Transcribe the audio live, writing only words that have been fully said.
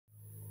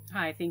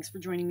Hi, thanks for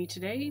joining me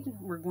today.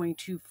 We're going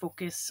to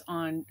focus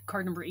on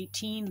card number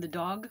 18, the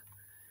dog,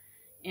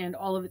 and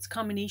all of its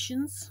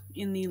combinations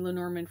in the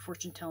Lenormand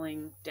fortune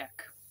telling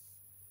deck.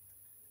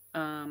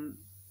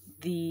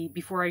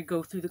 Before I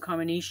go through the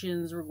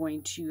combinations, we're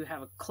going to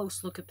have a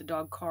close look at the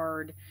dog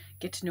card,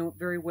 get to know it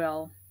very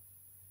well,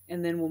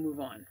 and then we'll move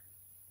on.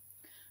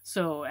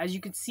 So as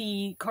you can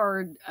see,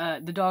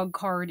 the dog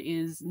card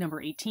is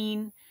number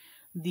 18.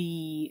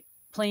 The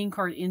playing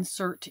card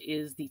insert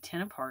is the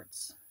 10 of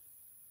hearts.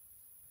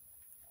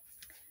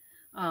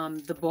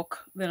 The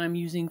book that I'm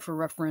using for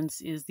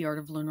reference is The Art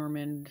of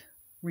Lenormand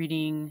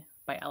reading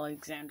by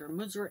Alexandra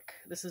Musrick.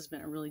 This has been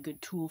a really good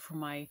tool for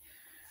my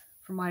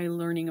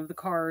learning of the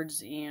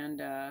cards,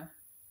 and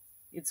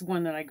it's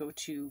one that I go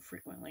to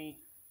frequently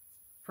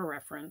for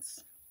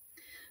reference.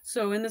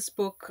 So in this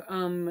book,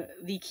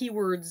 the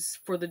keywords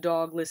for the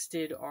dog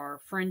listed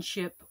are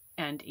friendship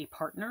and a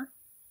partner.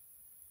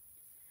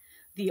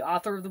 The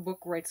author of the book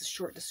writes a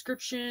short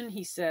description.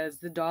 He says,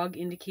 the dog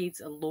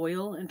indicates a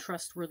loyal and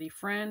trustworthy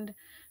friend,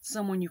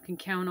 someone you can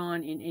count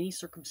on in any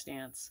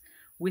circumstance.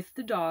 With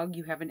the dog,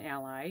 you have an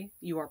ally.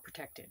 You are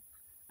protected.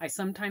 I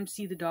sometimes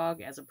see the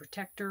dog as a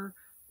protector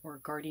or a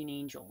guardian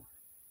angel.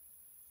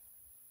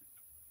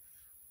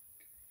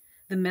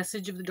 The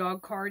message of the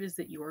dog card is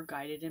that you are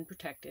guided and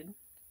protected.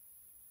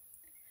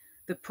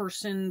 The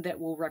person that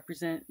will be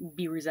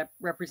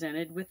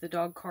represented with the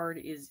dog card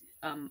is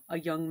a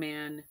young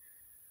man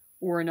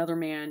or another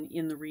man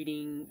in the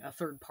reading, a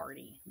third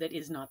party that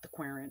is not the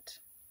querent.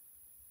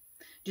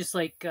 Just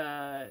like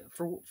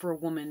for a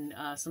woman,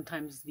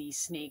 sometimes the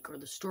snake or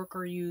the stork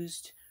are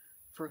used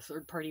for a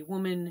third party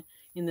woman.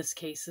 In this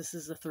case, this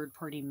is a third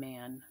party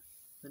man.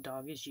 The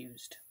dog is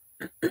used.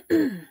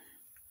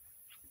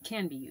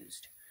 Can be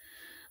used.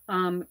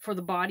 For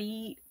the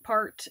body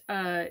part,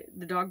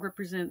 the dog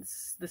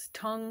represents the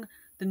tongue,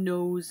 the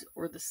nose,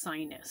 or the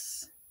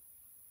sinus.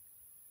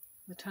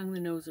 The tongue, the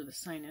nose, or the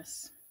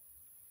sinus.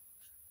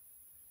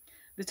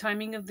 The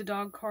timing of the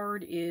dog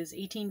card is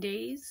 18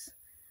 days,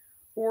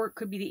 or it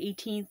could be the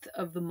 18th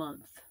of the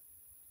month.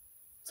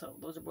 So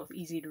those are both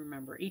easy to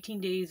remember.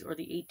 18 days or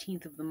the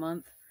 18th of the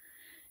month.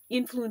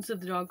 Influence of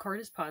the dog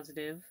card is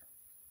positive.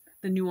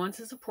 The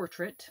nuance is a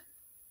portrait.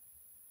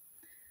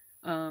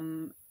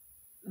 The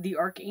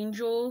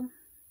archangels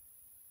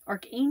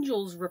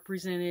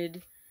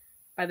represented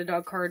by the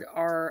dog card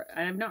are,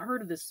 and I've not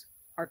heard of this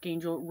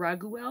archangel,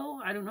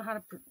 Raguel. I don't know how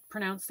to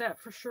pronounce that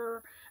for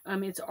sure.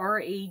 It's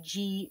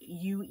Raguel.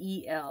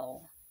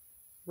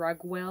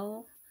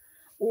 Raguel.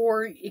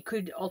 Or it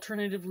could,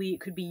 alternatively,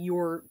 it could be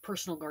your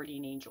personal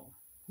guardian angel,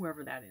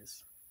 whoever that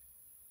is.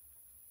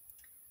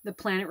 The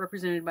planet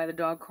represented by the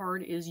dog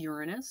card is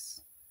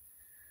Uranus.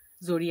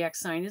 Zodiac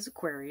sign is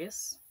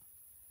Aquarius.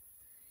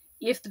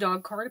 If the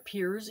dog card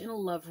appears in a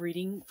love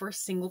reading for a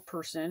single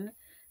person,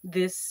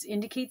 this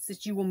indicates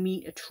that you will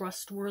meet a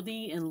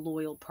trustworthy and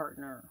loyal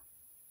partner.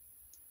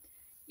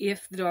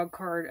 If the dog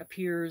card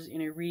appears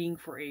in a reading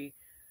for a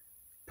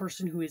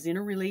person who is in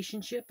a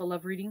relationship, a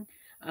love reading,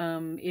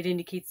 it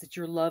indicates that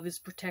your love is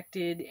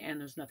protected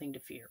and there's nothing to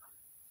fear.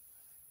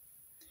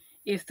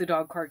 If the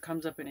dog card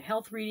comes up in a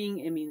health reading,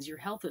 it means your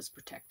health is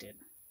protected.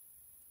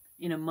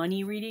 In a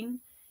money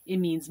reading, it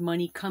means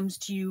money comes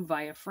to you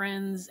via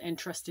friends and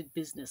trusted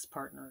business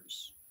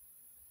partners.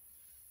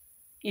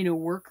 In a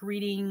work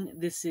reading,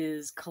 this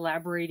is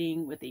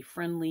collaborating with a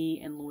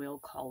friendly and loyal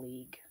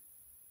colleague.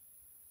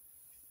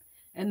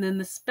 And then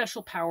the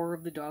special power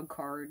of the dog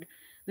card.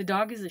 The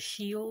dog is a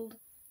shield.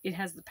 It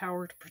has the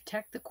power to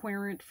protect the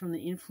querent from the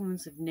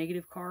influence of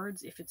negative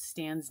cards if it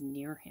stands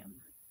near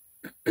him.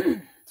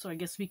 So I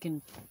guess we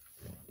can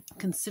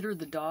consider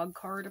the dog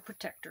card a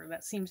protector.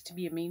 That seems to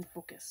be a main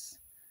focus.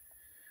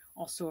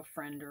 Also a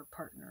friend or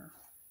partner.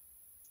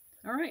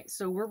 All right,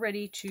 so we're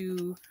ready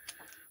to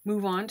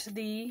move on to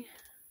the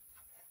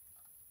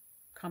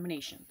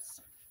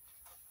combinations.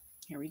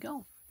 Here we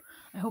go.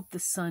 I hope the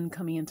sun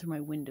coming in through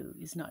my window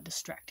is not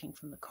distracting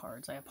from the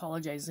cards. I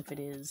apologize if it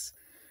is,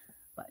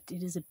 but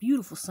it is a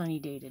beautiful sunny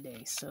day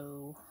today,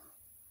 so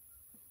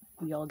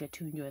we all get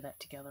to enjoy that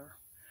together.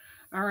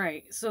 All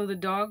right, so the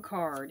dog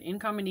card in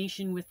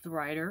combination with the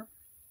rider.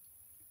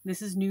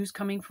 This is news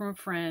coming from a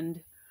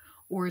friend,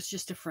 or it's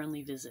just a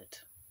friendly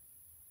visit.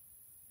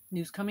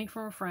 News coming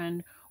from a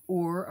friend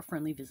or a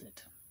friendly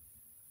visit.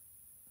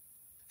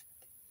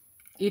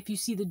 If you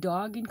see the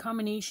dog in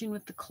combination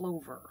with the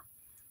clover,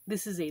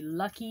 this is a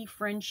lucky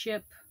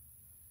friendship.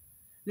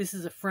 This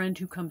is a friend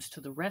who comes to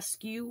the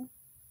rescue.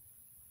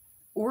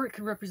 Or it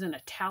could represent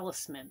a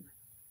talisman.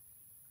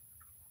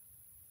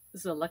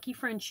 This is a lucky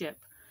friendship,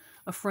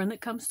 a friend that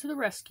comes to the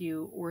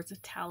rescue, or it's a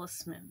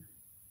talisman.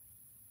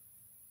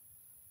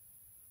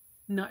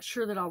 Not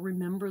sure that I'll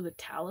remember the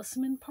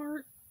talisman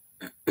part,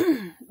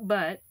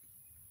 but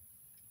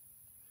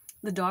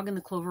the dog and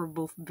the clover are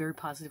both very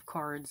positive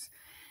cards,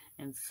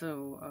 and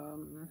so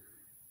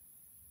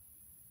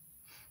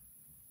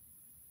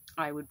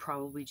I would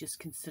probably just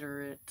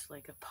consider it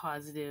like a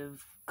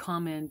positive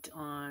comment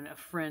on a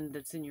friend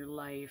that's in your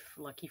life,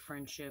 lucky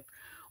friendship,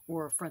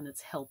 or a friend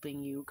that's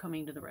helping you,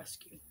 coming to the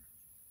rescue.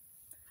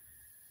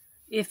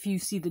 If you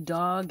see the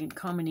dog in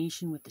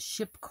combination with the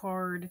ship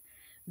card,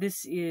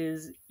 this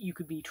is, you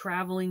could be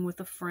traveling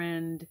with a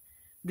friend.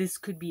 This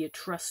could be a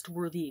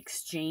trustworthy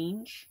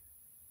exchange.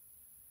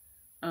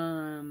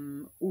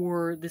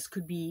 Or this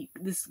could be,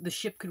 the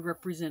ship could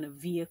represent a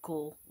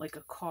vehicle, like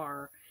a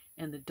car,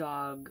 and the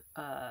dog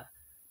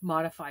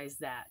modifies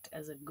that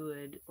as a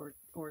good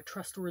or a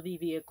trustworthy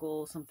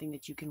vehicle, something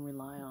that you can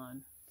rely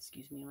on.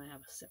 Excuse me, I'm going to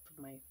have a sip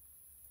of my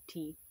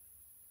tea.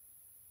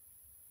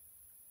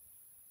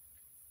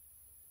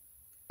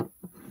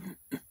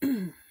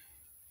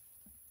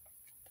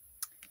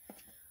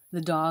 The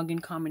dog in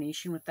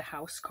combination with the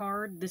house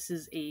card. This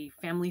is a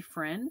family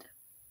friend.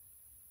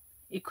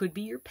 It could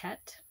be your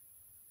pet.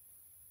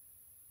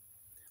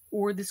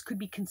 Or this could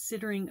be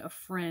considering a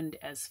friend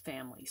as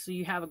family. So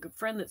you have a good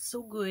friend that's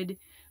so good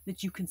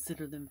that you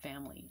consider them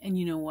family. And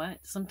you know what?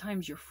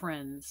 Sometimes your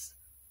friends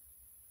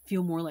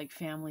feel more like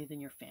family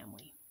than your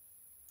family.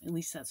 At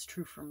least that's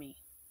true for me.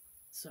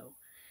 So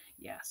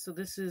yeah, so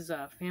this is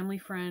a family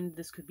friend.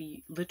 This could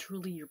be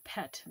literally your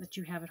pet that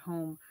you have at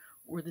home,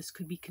 or this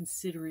could be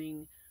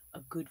considering a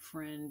good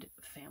friend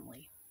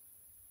family.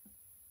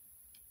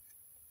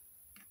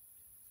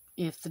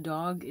 If the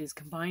dog is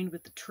combined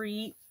with the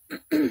tree,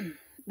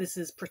 this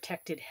is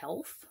protected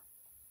health,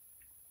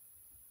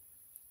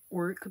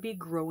 or it could be a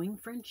growing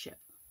friendship.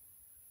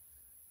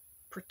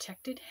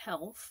 Protected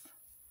health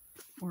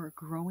or a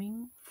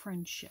growing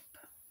friendship.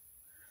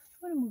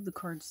 I'm going to move the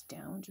cards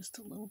down just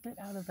a little bit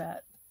out of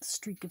that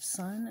streak of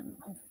sun, and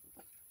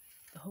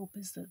the hope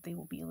is that they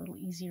will be a little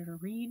easier to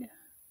read.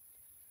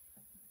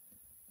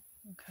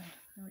 Okay,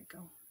 there we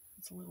go.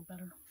 It's a little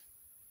better.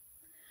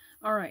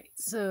 All right,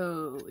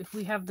 so if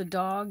we have the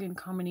dog in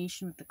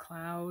combination with the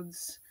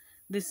clouds,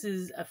 this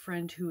is a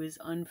friend who is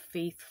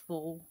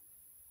unfaithful,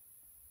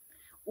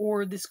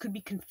 or this could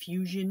be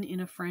confusion in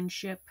a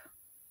friendship,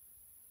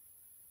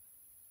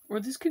 or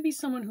this could be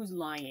someone who's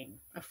lying,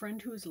 a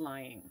friend who is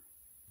lying,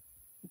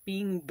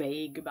 being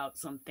vague about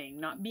something,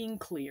 not being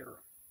clear.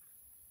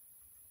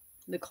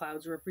 The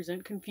clouds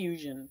represent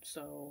confusion,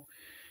 so,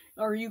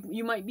 or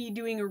you might be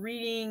doing a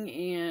reading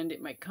and it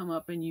might come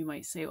up and you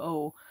might say,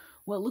 oh,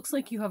 well, it looks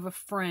like you have a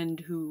friend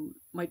who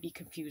might be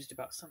confused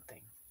about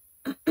something.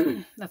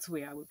 That's the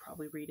way I would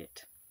probably read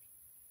it.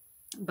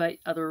 But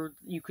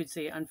you could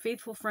say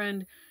unfaithful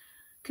friend,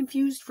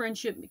 confused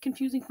friendship,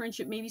 confusing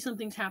friendship. Maybe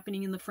something's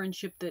happening in the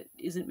friendship that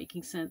isn't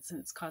making sense and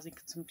it's causing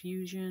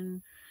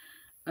confusion.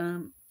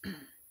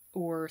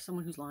 Or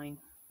someone who's lying.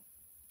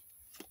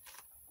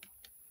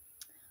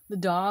 The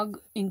dog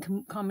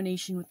in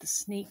combination with the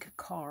snake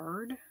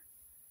card.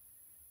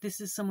 This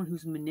is someone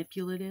who's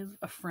manipulative,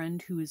 a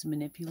friend who is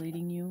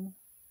manipulating you.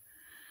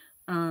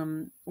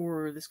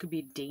 Or this could be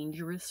a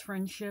dangerous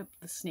friendship.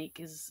 The snake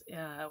is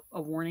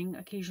a warning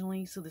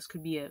occasionally, so this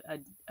could be a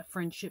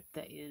friendship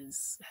that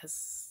has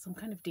some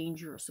kind of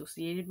danger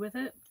associated with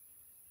it.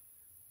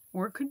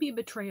 Or it could be a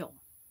betrayal.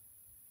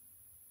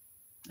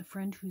 A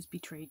friend who's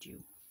betrayed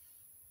you.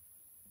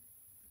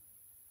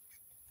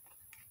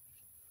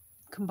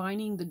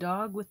 Combining the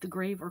dog with the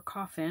grave or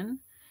coffin.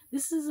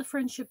 This is a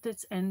friendship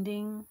that's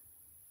ending.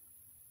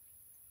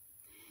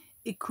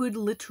 It could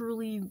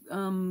literally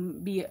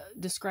be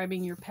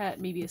describing your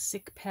pet, maybe a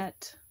sick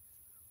pet,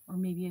 or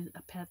maybe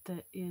a pet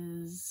that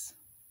is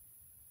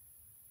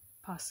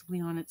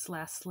possibly on its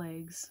last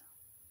legs,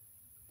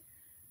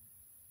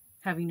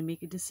 having to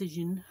make a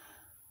decision,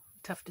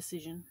 tough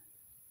decision.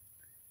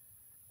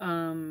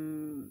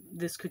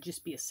 This could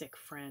just be a sick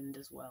friend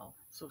as well.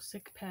 So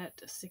sick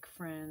pet, a sick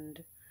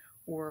friend,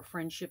 or a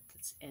friendship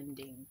that's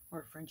ending, or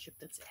a friendship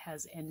that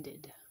has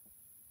ended.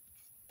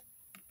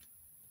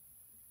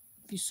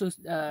 If you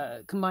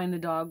combine the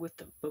dog with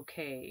the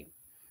bouquet,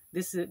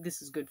 this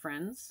is good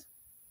friends.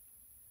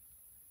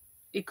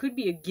 It could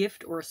be a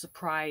gift or a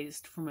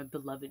surprise from a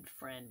beloved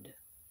friend.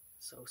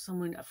 So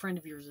a friend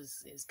of yours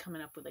is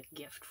coming up with a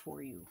gift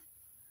for you.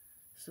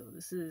 So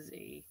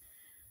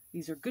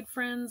these are good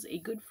friends, a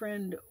good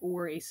friend,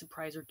 or a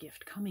surprise or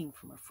gift coming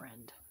from a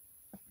friend.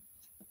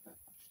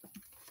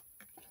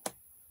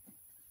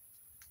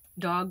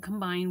 Dog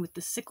combined with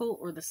the sickle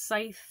or the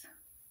scythe.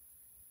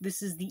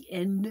 This is the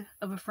end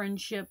of a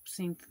friendship.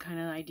 Same kind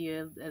of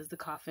idea as the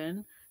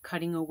coffin.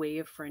 Cutting away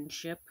a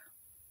friendship.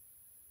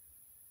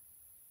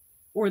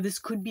 Or this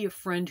could be a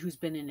friend who's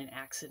been in an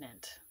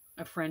accident.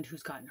 A friend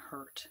who's gotten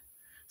hurt.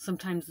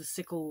 Sometimes the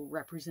sickle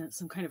represents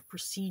some kind of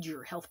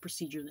procedure, health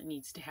procedure that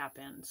needs to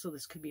happen. So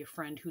this could be a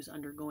friend who's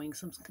undergoing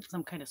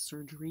some kind of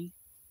surgery.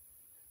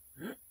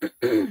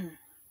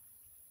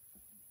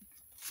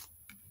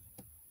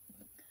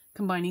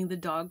 Combining the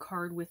dog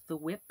card with the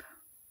whip.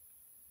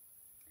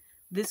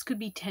 This could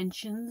be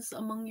tensions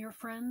among your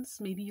friends.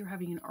 Maybe you're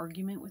having an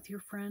argument with your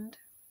friend.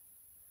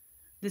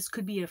 This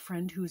could be a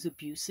friend who's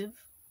abusive.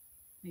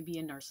 Maybe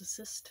a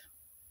narcissist.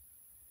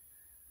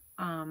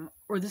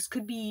 Or this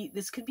could be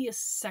a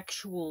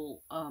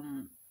sexual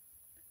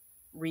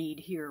read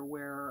here,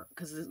 where,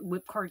 because the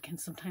whip card can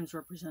sometimes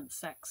represent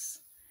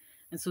sex.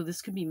 And so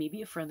this could be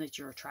maybe a friend that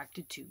you're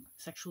attracted to,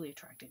 sexually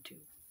attracted to.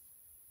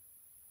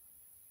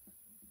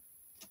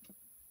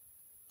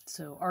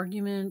 So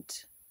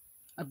argument,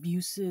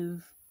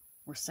 abusive,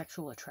 or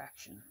sexual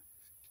attraction.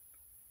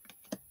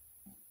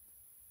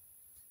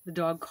 The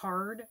dog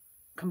card,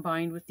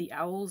 combined with the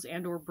owls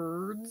and or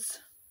birds,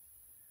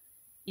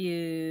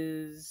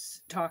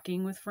 is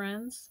talking with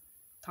friends,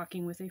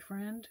 talking with a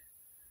friend,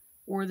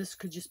 or this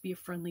could just be a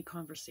friendly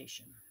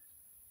conversation.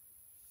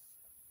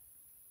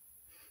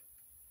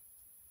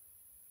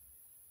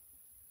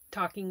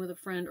 Talking with a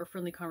friend or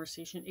friendly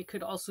conversation. It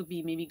could also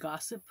be maybe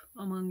gossip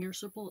among your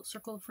circle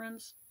of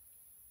friends,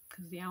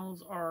 because the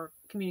owls are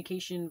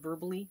communication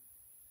verbally.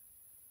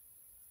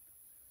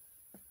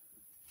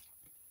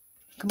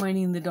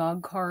 Combining the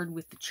dog card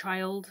with the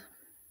child.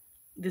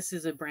 This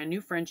is a brand new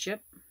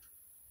friendship.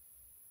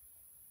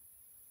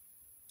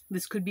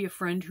 This could be a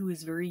friend who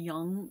is very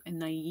young and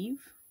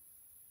naive.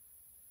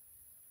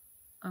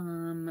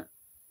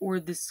 Or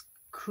this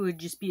could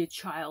just be a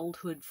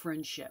childhood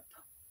friendship.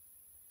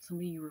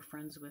 Somebody you were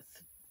friends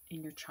with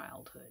in your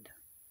childhood.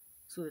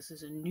 So this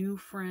is a new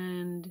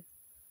friend.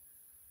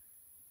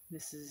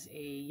 This is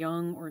a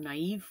young or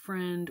naive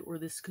friend, or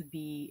this could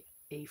be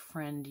a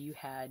friend you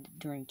had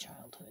during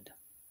childhood.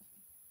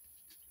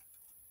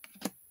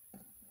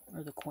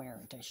 Or the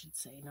querent, I should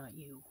say, not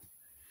you.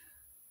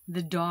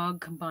 The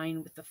dog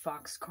combined with the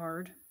fox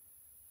card.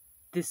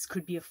 This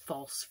could be a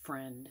false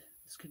friend.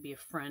 This could be a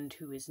friend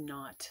who is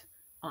not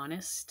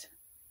honest.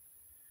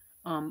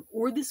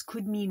 Or this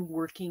could mean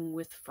working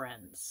with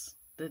friends.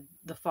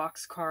 The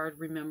fox card,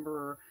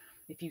 remember,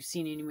 if you've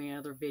seen any of my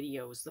other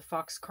videos, the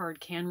fox card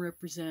can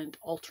represent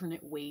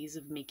alternate ways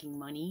of making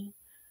money,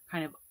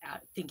 kind of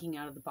thinking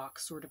out of the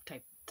box sort of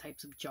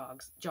types of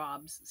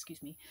jobs,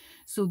 excuse me.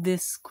 So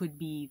this could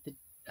be the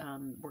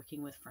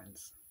working with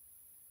friends,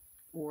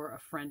 or a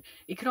friend.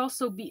 It could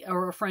also be,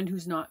 or a friend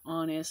who's not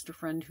honest, a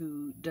friend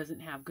who doesn't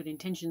have good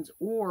intentions,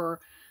 or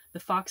the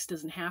fox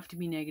doesn't have to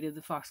be negative.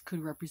 The fox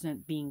could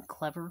represent being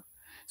clever.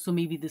 So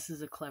maybe this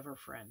is a clever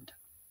friend.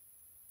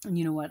 And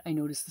you know what? I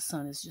noticed the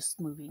sun is just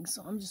moving,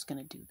 so I'm just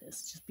going to do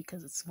this just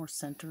because it's more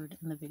centered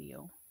in the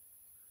video.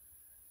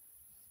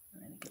 I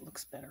think it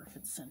looks better if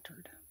it's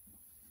centered.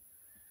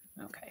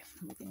 Okay,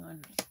 moving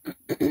on.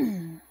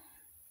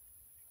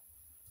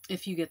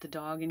 If you get the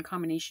dog in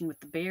combination with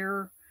the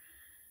bear,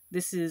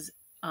 this is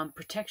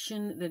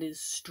protection that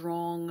is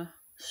strong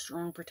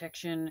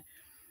protection.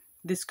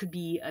 This could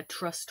be a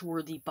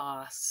trustworthy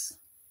boss.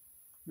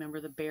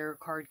 Remember, the bear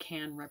card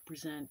can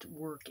represent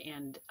work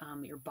and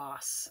your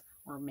boss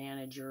or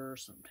manager or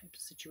some type of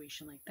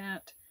situation like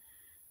that.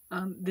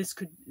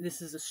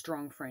 This is a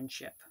strong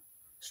friendship.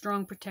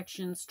 Strong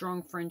protection,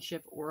 strong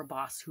friendship, or a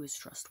boss who is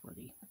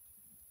trustworthy.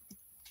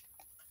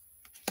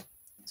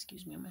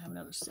 Excuse me, I'm going to have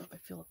another sip. I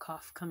feel a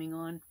cough coming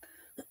on.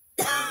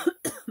 I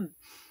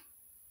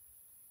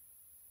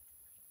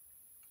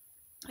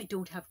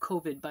don't have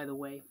COVID, by the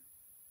way.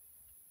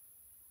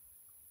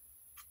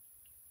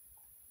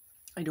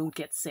 I don't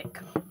get sick.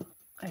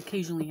 I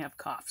occasionally have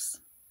coughs.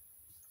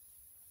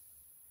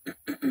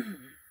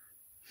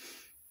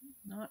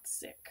 Not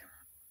sick.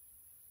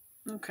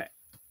 Okay.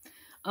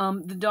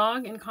 The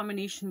dog in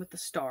combination with the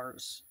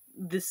stars.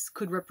 This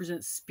could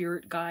represent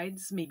spirit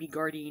guides, maybe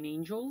guardian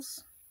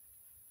angels.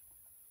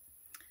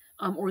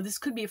 Or this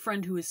could be a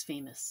friend who is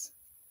famous.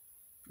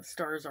 The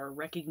stars are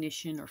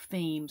recognition or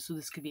fame, so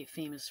this could be a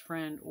famous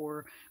friend,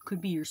 or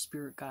could be your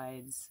spirit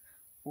guides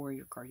or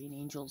your guardian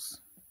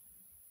angels.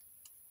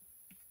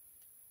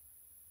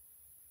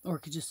 Or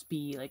it could just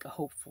be like a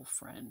hopeful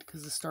friend,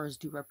 because the stars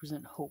do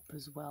represent hope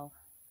as well.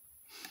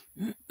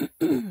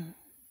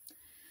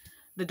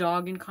 The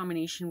dog in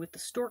combination with the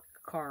stork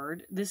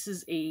card. This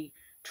is a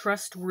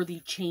trustworthy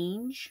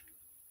change.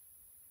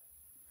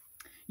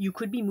 You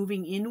could be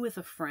moving in with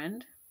a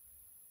friend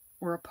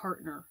or a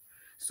partner.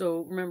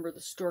 So remember,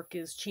 the stork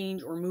is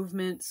change or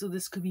movement. So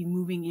this could be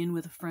moving in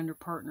with a friend or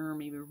partner,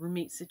 maybe a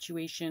roommate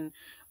situation,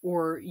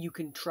 or you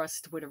can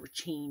trust whatever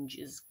change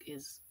is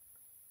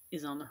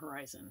on the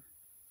horizon,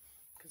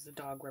 because the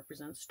dog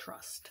represents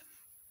trust.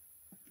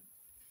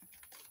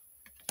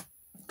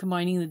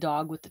 Combining the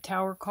dog with the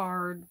tower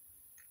card.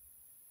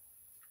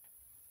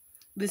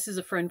 This is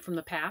a friend from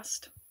the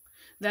past.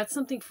 That's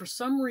something, for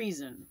some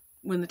reason,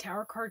 when the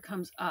tower card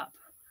comes up,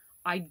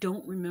 I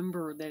don't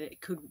remember that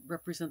it could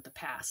represent the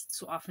past.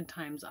 So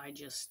oftentimes I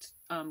just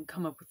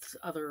come up with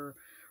other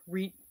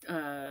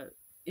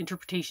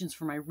interpretations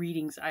for my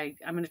readings. I'm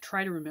going to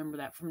try to remember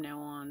that from now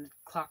on.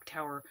 Clock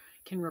tower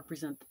can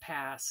represent the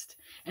past.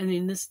 And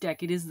in this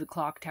deck, it is the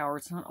clock tower.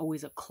 It's not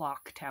always a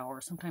clock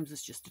tower. Sometimes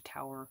it's just a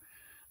tower.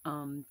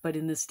 But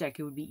in this deck,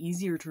 it would be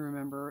easier to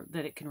remember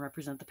that it can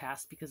represent the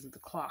past because of the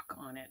clock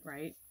on it,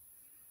 right?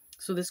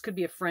 So this could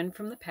be a friend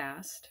from the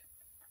past.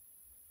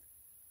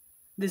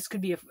 This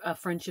could be a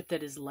friendship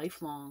that is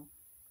lifelong.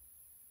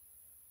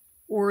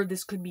 Or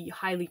this could be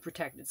highly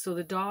protected. So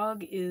the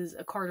dog is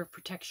a card of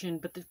protection,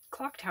 but the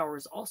clock tower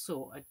is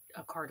also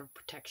a card of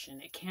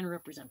protection. It can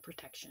represent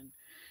protection.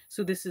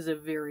 So this is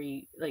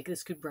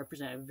this could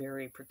represent a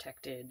very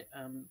protected,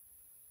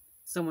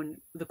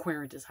 the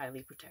querent is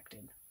highly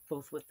protected,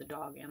 both with the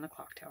dog and the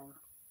clock tower.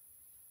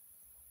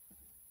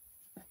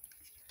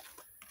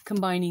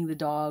 Combining the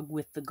dog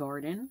with the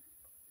garden.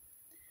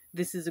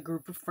 This is a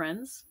group of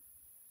friends.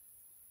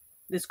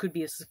 This could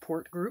be a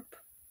support group.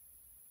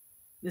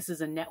 This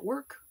is a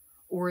network,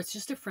 or it's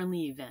just a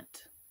friendly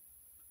event.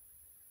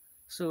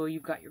 So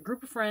you've got your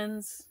group of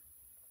friends,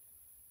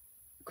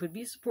 could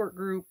be a support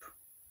group,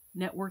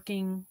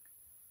 networking,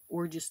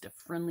 or just a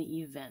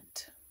friendly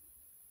event.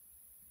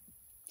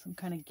 Some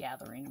kind of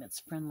gathering that's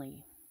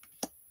friendly.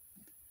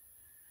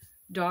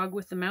 Dog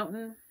with the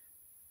mountain.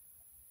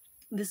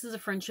 This is a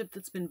friendship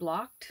that's been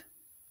blocked.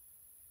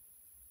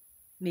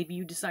 Maybe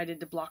you decided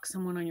to block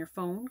someone on your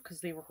phone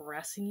because they were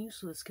harassing you.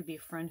 So this could be a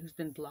friend who's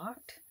been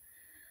blocked.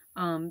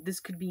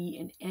 This could be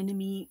an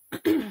enemy,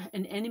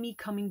 an enemy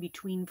coming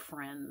between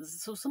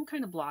friends. So some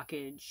kind of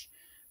blockage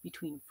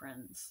between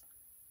friends.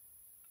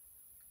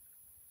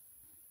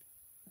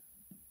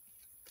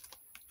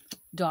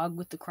 Dog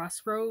with the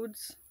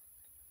crossroads.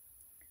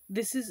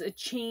 This is a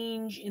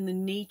change in the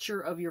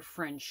nature of your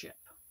friendship.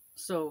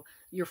 So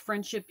your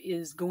friendship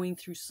is going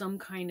through some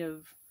kind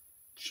of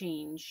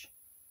change.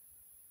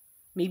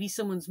 Maybe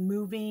someone's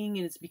moving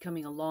and it's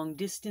becoming a long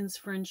distance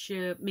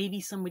friendship.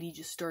 Maybe somebody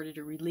just started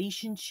a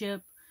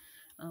relationship.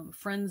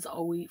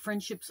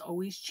 Friendships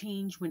always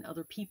change when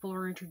other people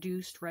are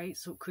introduced, right?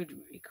 So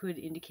it could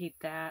indicate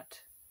that.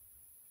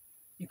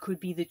 It could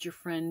be that your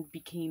friend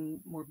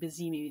became more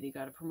busy. Maybe they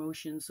got a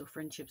promotion, so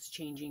friendship's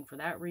changing for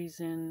that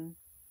reason.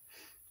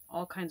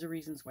 All kinds of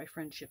reasons why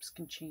friendships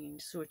can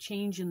change. So a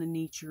change in the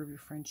nature of your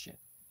friendship.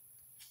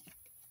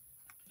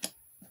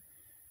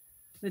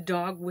 The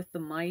dog with the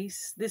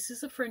mice. This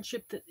is a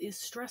friendship that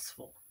is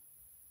stressful.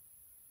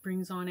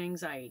 Brings on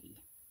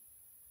anxiety.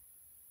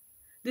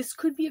 This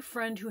could be a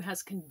friend who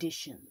has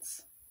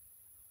conditions.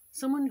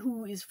 Someone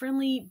who is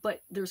friendly,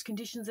 but there's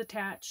conditions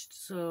attached.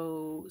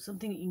 So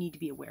something that you need to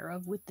be aware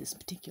of with this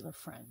particular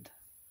friend.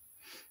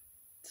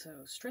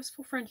 So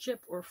stressful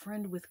friendship or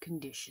friend with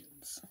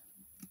conditions.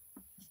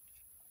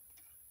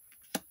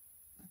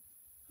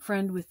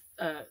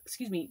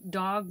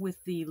 Dog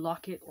with the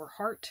locket or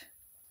heart.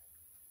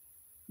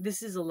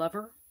 This is a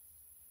lover.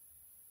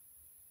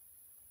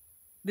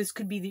 This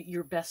could be that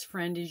your best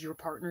friend is your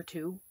partner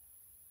too,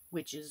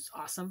 which is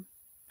awesome.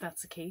 If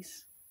that's the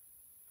case.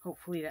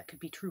 Hopefully that could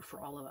be true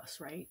for all of us,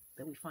 right?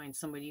 That we find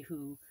somebody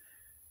who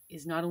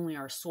is not only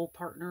our soul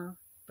partner,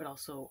 but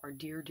also our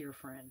dear, dear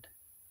friend.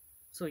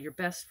 So your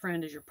best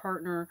friend is your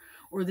partner,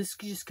 or this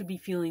just could be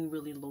feeling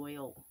really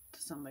loyal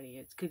to somebody.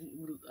 It could,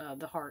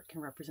 the heart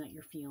can represent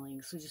your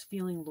feelings. So just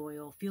feeling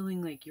loyal,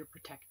 feeling like you're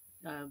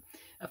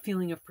a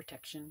feeling of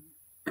protection,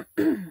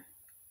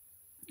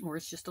 or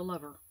it's just a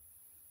lover.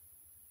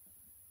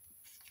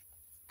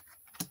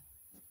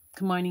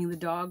 Combining the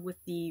dog with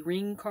the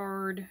ring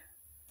card.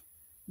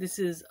 This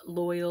is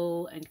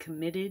loyal and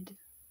committed,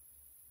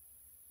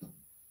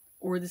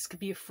 or this could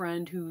be a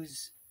friend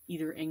who's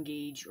either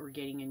engaged or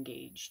getting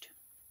engaged.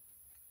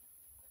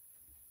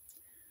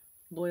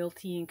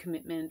 Loyalty and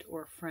commitment,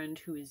 or a friend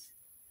who is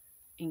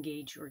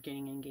engaged or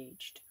getting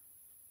engaged.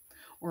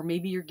 Or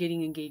maybe you're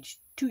getting engaged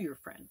to your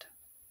friend.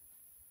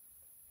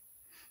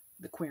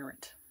 The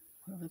querent,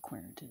 whoever the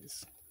querent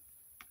is.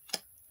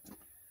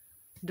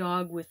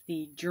 Dog with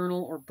the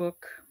journal or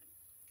book.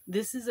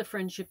 This is a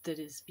friendship that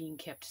is being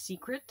kept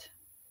secret.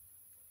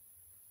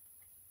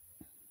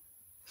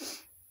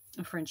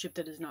 A friendship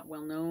that is not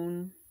well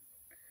known.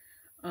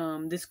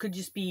 This could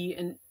just be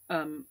an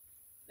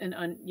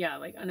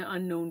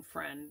unknown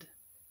friend.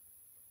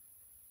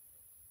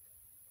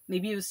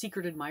 Maybe a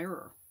secret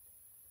admirer.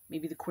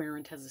 Maybe the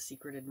querent has a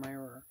secret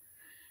admirer.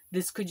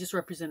 This could just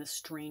represent a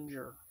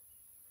stranger.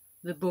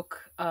 The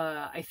book,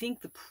 one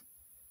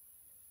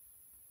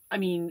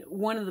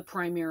of the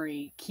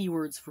primary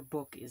keywords for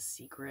book is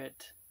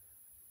secret.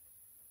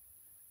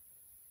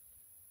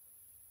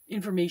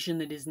 Information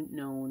that isn't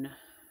known.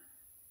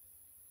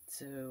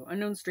 So,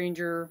 unknown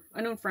stranger,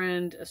 unknown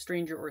friend, a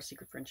stranger, or a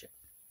secret friendship.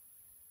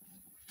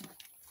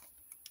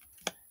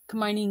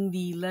 Combining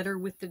the letter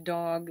with the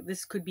dog.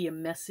 This could be a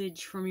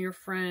message from your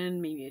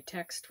friend, maybe a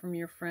text from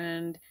your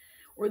friend,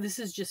 or this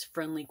is just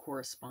friendly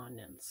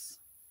correspondence.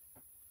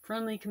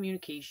 Friendly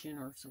communication,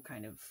 or some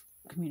kind of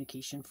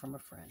communication from a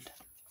friend.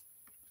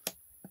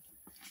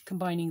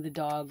 Combining the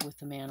dog with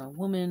the man or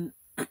woman.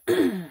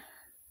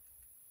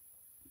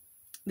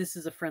 This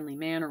is a friendly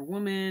man or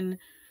woman.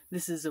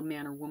 This is a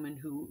man or woman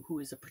who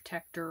is a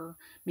protector.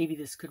 Maybe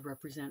this could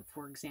represent,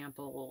 for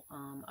example,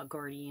 a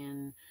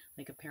guardian,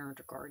 like a parent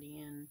or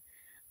guardian.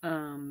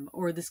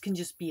 Or this can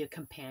just be a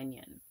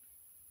companion.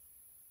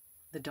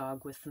 The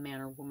dog with the man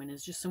or woman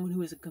is just someone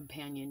who is a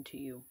companion to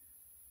you.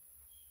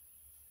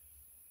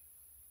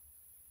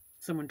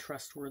 Someone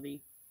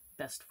trustworthy,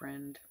 best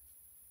friend,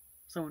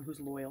 someone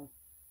who's loyal.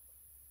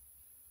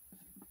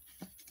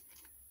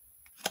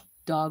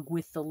 Dog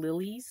with the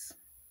lilies.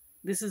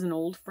 This is an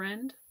old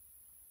friend.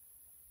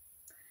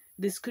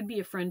 This could be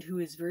a friend who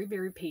is very,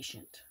 very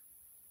patient.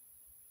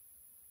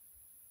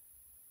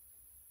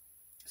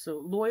 So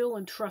loyal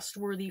and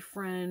trustworthy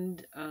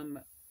friend,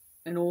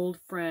 an old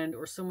friend,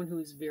 or someone who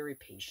is very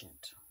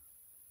patient.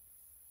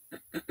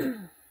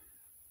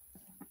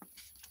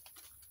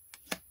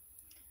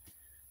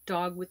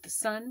 Dog with the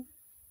sun.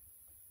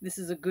 This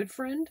is a good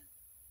friend,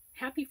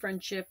 happy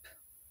friendship,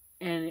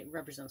 and it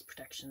represents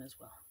protection as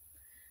well.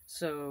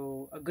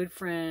 So a good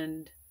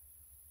friend,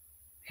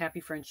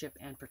 happy friendship,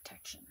 and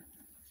protection.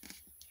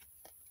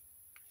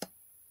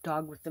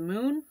 Dog with the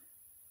moon.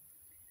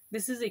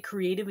 This is a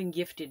creative and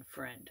gifted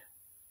friend.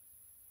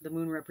 The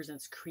moon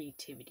represents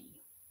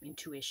creativity,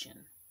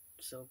 intuition.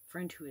 So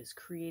friend who is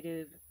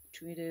creative,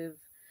 intuitive.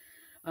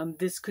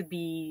 This could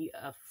be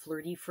a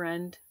flirty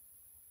friend.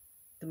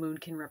 The moon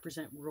can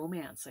represent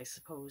romance, I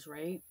suppose,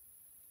 right?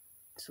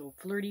 So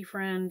flirty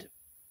friend,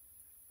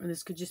 or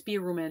this could just be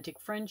a romantic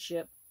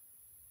friendship.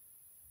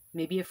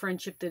 Maybe a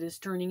friendship that is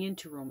turning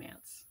into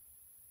romance.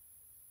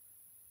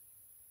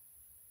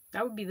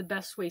 That would be the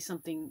best way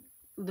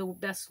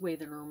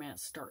that a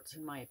romance starts,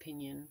 in my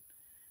opinion.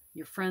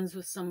 You're friends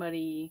with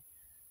somebody,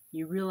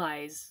 you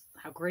realize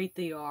how great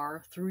they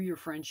are through your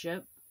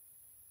friendship.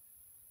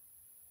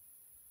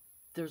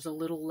 There's a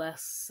little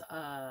less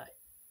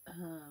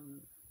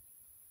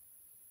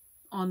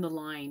on the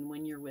line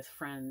when you're with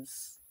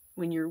friends,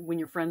 when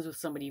you're friends with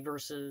somebody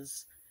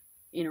versus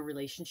in a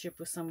relationship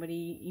with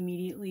somebody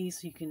immediately.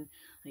 So you can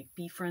like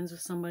be friends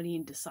with somebody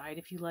and decide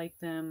if you like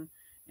them,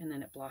 and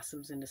then it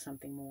blossoms into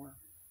something more.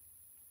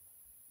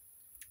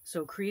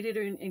 So created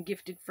and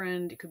gifted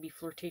friend, it could be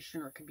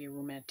flirtation or it could be a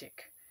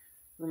romantic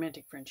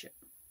friendship.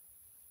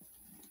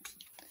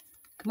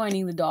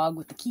 Combining the dog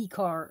with the key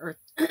card, or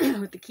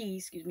with the key,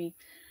 excuse me.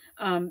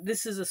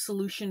 This is a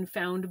solution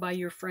found by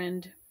your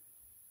friend,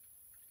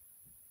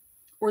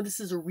 or this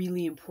is a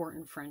really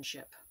important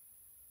friendship.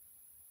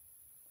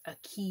 A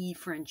key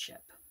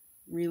friendship,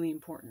 really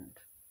important,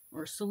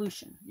 or a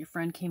solution. Your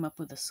friend came up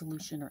with a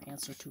solution or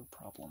answer to a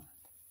problem.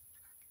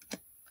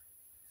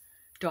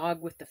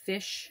 Dog with the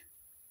fish.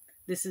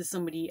 This is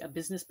somebody, a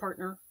business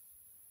partner,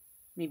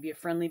 maybe a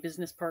friendly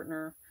business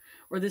partner,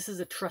 or this is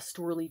a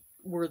trustworthy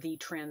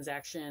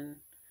transaction.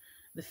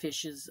 The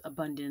fish is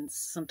abundance,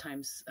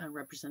 sometimes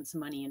represents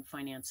money and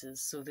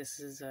finances. So this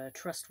is a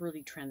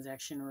trustworthy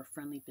transaction or a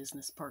friendly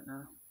business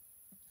partner.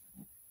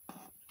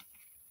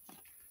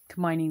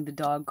 Combining the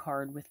dog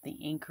card with the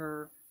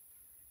anchor.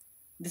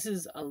 This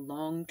is a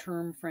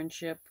long-term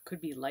friendship,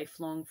 could be a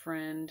lifelong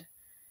friend.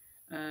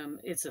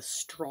 It's a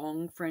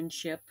strong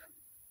friendship,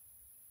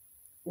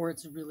 or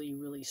it's really,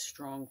 really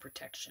strong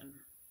protection.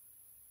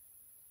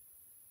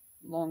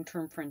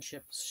 Long-term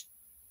friendships,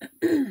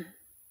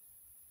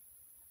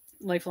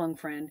 lifelong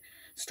friend,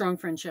 strong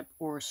friendship,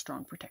 or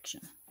strong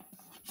protection.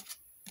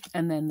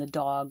 And then the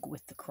dog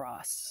with the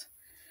cross.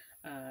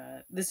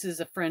 This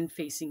is a friend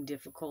facing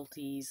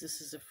difficulties.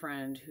 This is a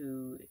friend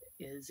who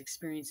is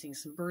experiencing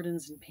some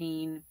burdens and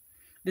pain.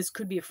 This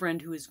could be a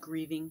friend who is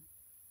grieving,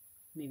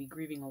 maybe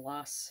grieving a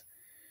loss.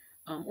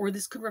 Or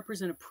this could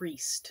represent a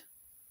priest.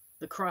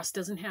 The cross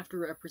doesn't have to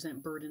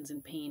represent burdens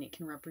and pain. It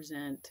can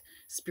represent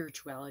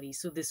spirituality.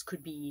 So this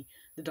could be,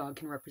 the dog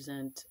can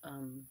represent,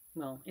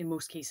 well, in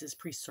most cases,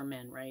 priests are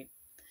men, right?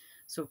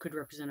 So it could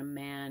represent a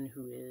man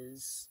who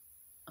is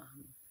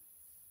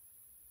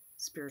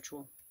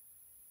spiritual,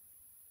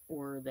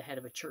 or the head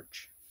of a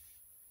church.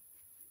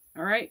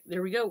 All right,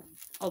 there we go.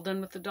 All done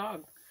with the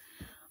dog.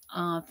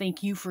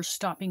 Thank you for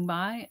stopping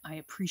by. I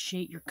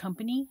appreciate your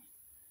company.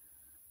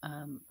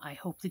 I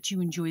hope that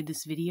you enjoyed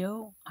this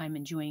video. I'm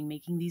enjoying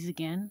making these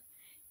again,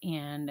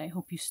 and I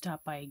hope you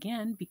stop by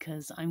again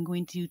because I'm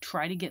going to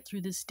try to get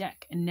through this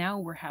deck, and now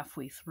we're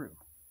halfway through.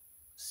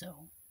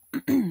 So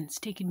it's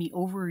taken me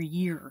over a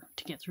year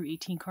to get through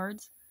 18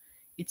 cards.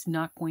 It's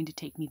not going to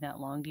take me that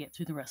long to get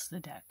through the rest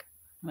of the deck.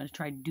 I'm going to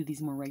try to do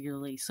these more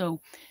regularly. So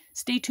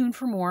stay tuned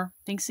for more.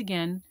 Thanks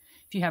again.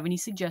 If you have any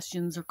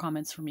suggestions or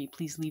comments for me,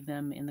 please leave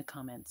them in the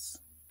comments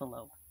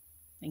below.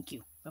 Thank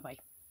you.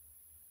 Bye-bye.